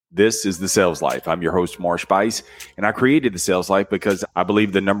This is The Sales Life. I'm your host, Marsh Bice, and I created The Sales Life because I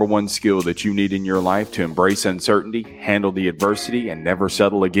believe the number one skill that you need in your life to embrace uncertainty, handle the adversity, and never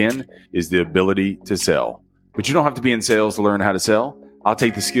settle again is the ability to sell. But you don't have to be in sales to learn how to sell. I'll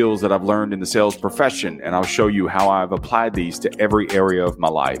take the skills that I've learned in the sales profession, and I'll show you how I've applied these to every area of my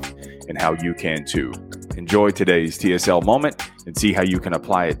life and how you can too. Enjoy today's TSL moment and see how you can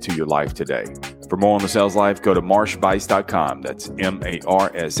apply it to your life today. For more on The Sales Life, go to marshbice.com. That's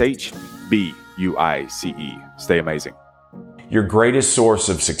MarshBuice. Stay amazing. Your greatest source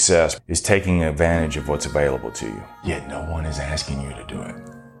of success is taking advantage of what's available to you, yet no one is asking you to do it.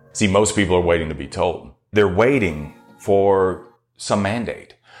 See, most people are waiting to be told. They're waiting for some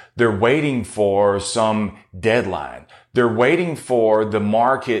mandate. They're waiting for some deadline. They're waiting for the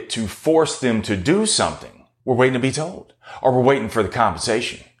market to force them to do something. We're waiting to be told. Or we're waiting for the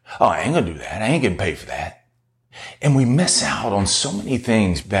compensation. Oh, I ain't gonna do that. I ain't getting paid for that. And we miss out on so many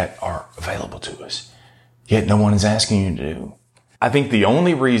things that are available to us, yet no one is asking you to do. I think the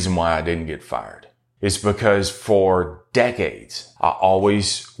only reason why I didn't get fired is because for decades, I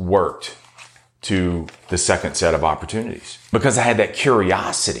always worked to the second set of opportunities. Because I had that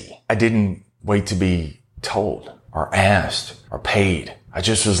curiosity. I didn't wait to be told or asked or paid. I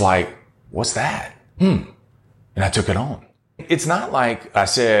just was like, what's that? And I took it on. It's not like I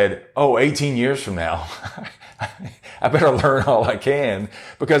said, 18 years from now, I better learn all I can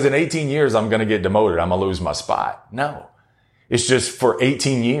because in 18 years, I'm going to get demoted. I'm going to lose my spot. No, it's just for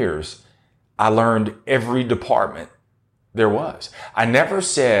 18 years, I learned every department there was. I never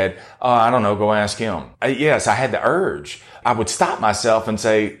said, I don't know, go ask him. Yes, I had the urge. I would stop myself and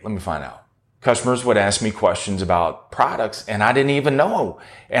say, let me find out. Customers would ask me questions about products and I didn't even know.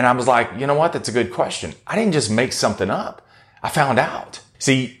 And I was like, you know what? That's a good question. I didn't just make something up. I found out.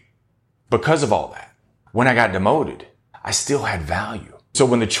 See, because of all that, when I got demoted, I still had value. So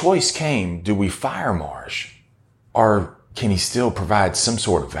when the choice came, do we fire Marsh or can he still provide some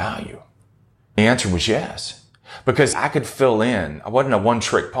sort of value? The answer was yes, because I could fill in. I wasn't a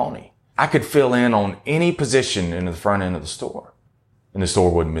one-trick pony. I could fill in on any position in the front end of the store and the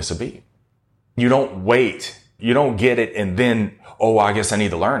store wouldn't miss a beat. You don't wait. You don't get it and then, I guess I need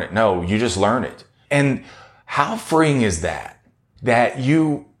to learn it. No, you just learn it. And how freeing is that? That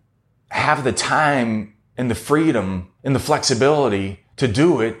you have the time and the freedom and the flexibility to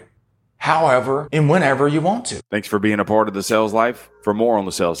do it however and whenever you want to. Thanks for being a part of The Sales Life. For more on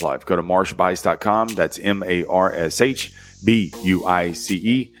The Sales Life, go to marshbice.com. That's MarshBuice.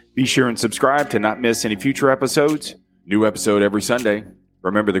 Be sure and subscribe to not miss any future episodes. New episode every Sunday.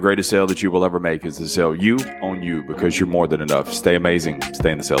 Remember, the greatest sale that you will ever make is to sell you on you because you're more than enough. Stay amazing.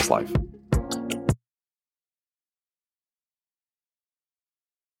 Stay in The Sales Life.